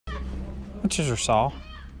much is your saw?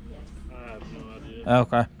 I have no idea.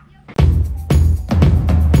 Okay.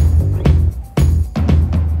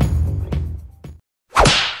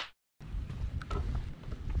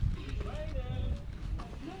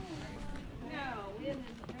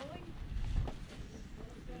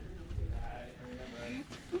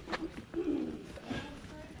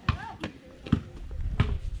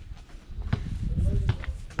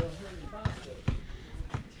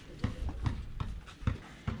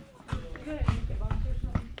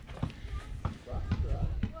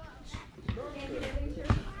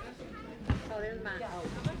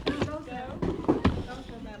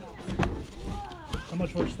 How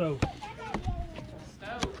much for a stove?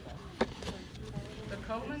 Stove. The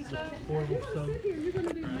Coleman stove? Portable stove.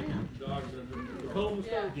 The Coleman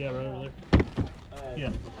stove? Yeah, right over there.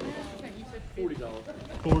 Yeah. $40.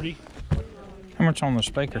 40. How much on the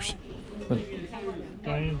speakers?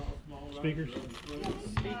 Diane, speakers.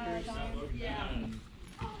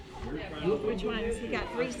 Which ones? You got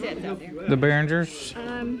 3 sets out there. The Behringers?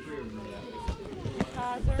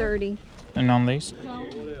 30. And on these?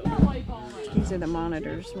 These are the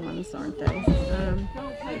monitors ones, aren't they?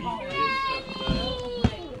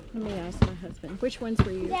 Let me ask my husband. Which ones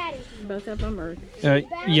were you? Both of them, or?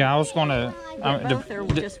 Yeah, I was gonna. Both or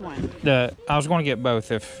just one? I was gonna get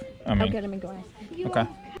both if I mean. Okay, let me go ask. Okay.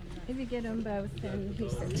 If you get them both, then he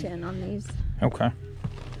said 10 on these. Okay.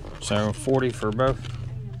 So 40 for both.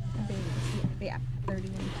 Yeah, 30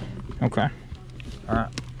 and 10. Okay. All right.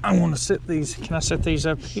 I want to sit these. Can I set these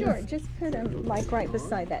up here? Sure, just put them like right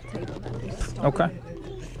beside that table. Okay.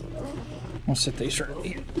 I'll set these right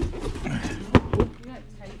here.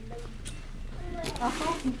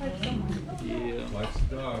 Yeah. Watch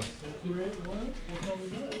the dog.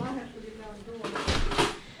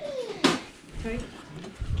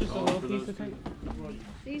 Just a little piece of tape.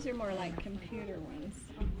 These are more like computer ones.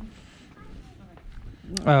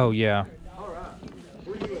 Oh yeah. All right.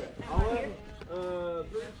 Where you at? All at?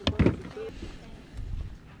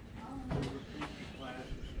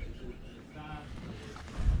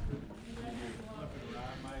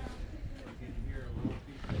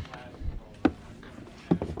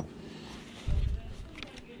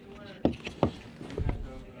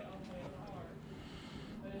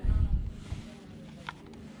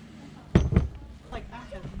 Like, I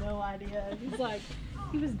have no idea. He's like,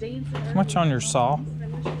 he was dancing. How much on your saw?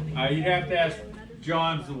 You'd have to ask.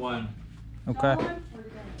 John's the one. Okay.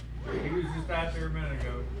 He was just out there a minute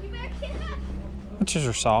ago. How much is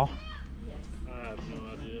your saw? I have no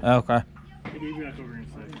idea. Okay. Maybe you back over in a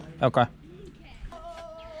second. Okay.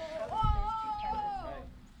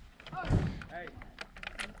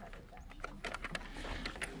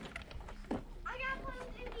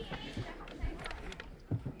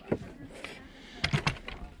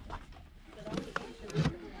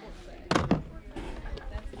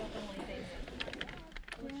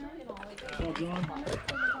 So, John,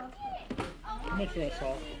 how much for a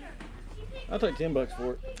saw? I'll take $10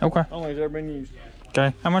 for it. Okay. I don't think it's ever been used.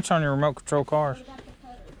 Okay. How much on your remote control cars?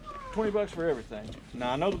 $20 for everything.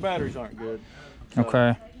 Now I know the batteries aren't good. So,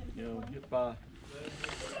 Okay. You know, get by.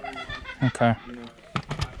 Okay. You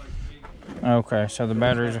know. Okay. So the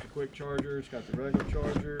batteries It's got the quick charger. It's got the regular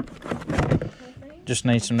charger. just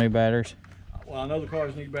need some new batteries. Well, I know the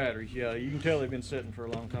cars need batteries. Yeah, you can tell they've been sitting for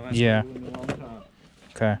a long time. Yeah. Been a long time.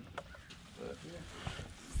 Okay. But,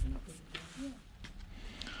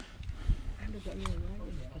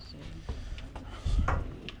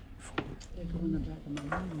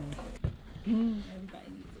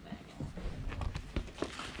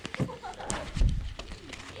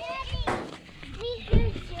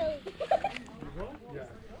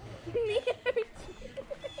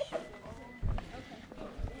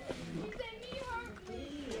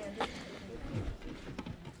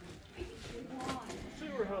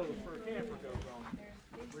 sewer hose for a camper goes on.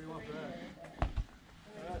 What do you want for that?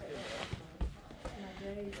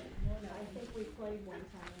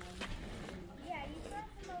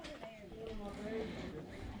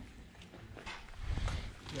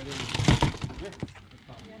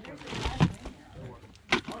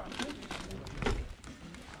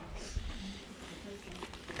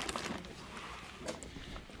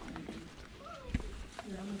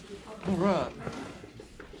 All right.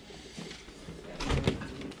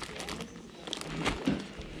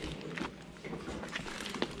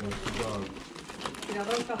 Yeah,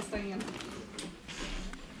 those got stand.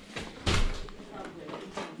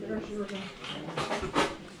 There's your one.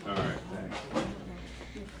 All right, thanks.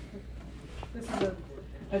 This is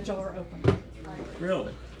a jar opener.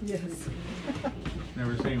 Really? Yes.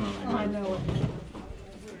 Never seen one I like know it.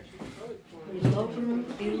 Elope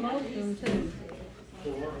them too.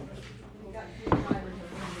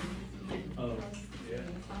 Oh, yeah.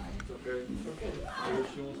 It's okay. Whatever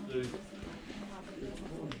she wants to do.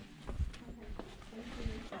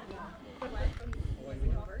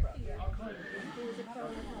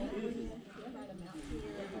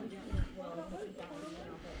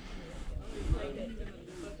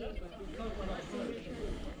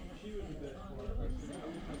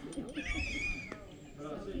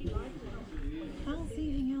 I don't see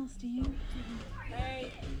anything else, do you?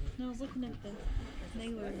 No, I was looking at the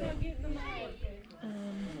nailer, but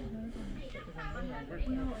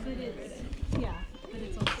no, but it's but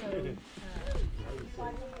it's also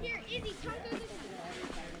Here, Izzy, come through this.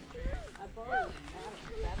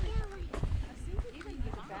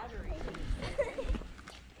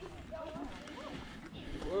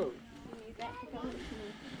 Whoa.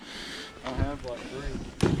 I have like 3.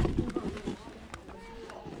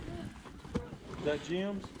 Is that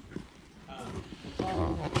Jim's? Is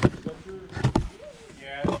that yours?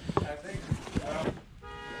 Yeah, I think.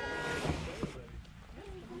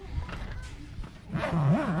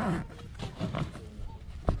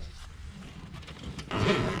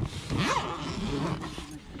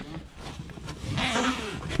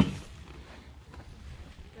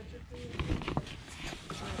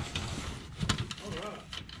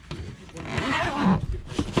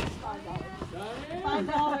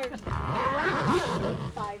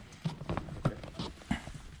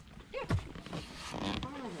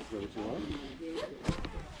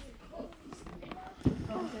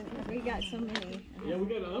 We got so many. Yeah, we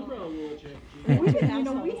got an umbrella rule check. We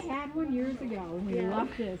had one years ago when we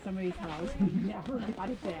left at somebody's house. We never got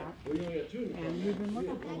it back. We only got 2. And we've been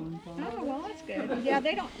looking for one. Oh, well, that's good. Yeah,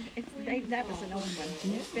 they don't, that was an old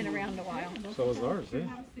one. It's been around a while. So is ours, yeah.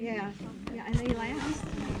 Yeah, yeah, and they last.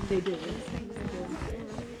 They do.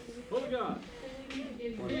 What we got?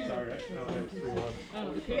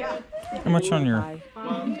 How much on your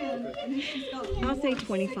I'll say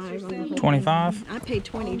 25 on the whole 25? thing. I paid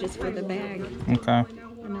 20 just for the bag, Okay.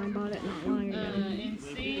 and I bought it not long ago.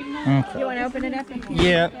 Okay. You want to open it up?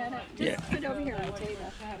 Yeah. Just put it over here on the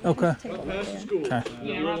table. Okay. Past the school. Okay.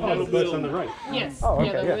 Oh, That's on the right. yes. Oh, okay,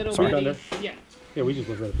 Yeah, the yeah. little Sorry. bitty. Down Yeah. Yeah, we just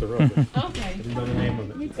looked at the road. I Okay. didn't know the name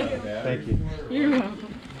of it. Thank you. You're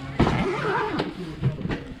welcome.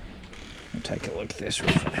 I'll take a look at this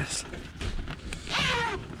real fast.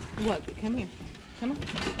 What? Come here. Come on.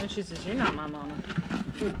 And she says, "You're not my mama."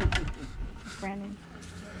 Brandon.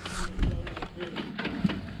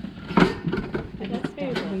 That's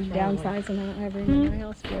Downsizing, I don't have room in my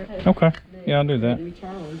house for it. Okay. Yeah, I'll do that.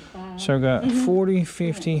 So I got 40,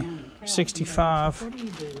 50,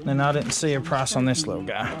 65. Then I didn't see a price on this little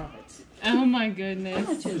guy. Oh my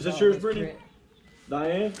goodness. Is this yours, Brittany?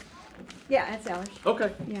 Diane? Yeah, that's ours.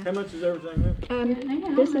 Okay. Yeah. How much is everything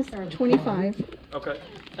then? This is 25. Okay.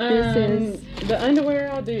 This is the underwear.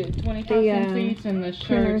 I'll do 25 cents each, and the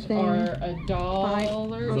printer shirts thing, are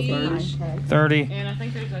 $1 each. 30. And I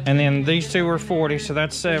think there's a. And then these two were 40, so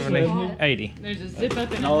that's 70, 80. There's a zip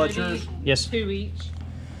up and all a that's hoodie, yours? Yes. 2 each.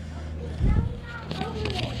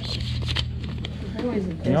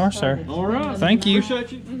 You are, sir. All right. Thank you.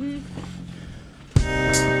 Appreciate you.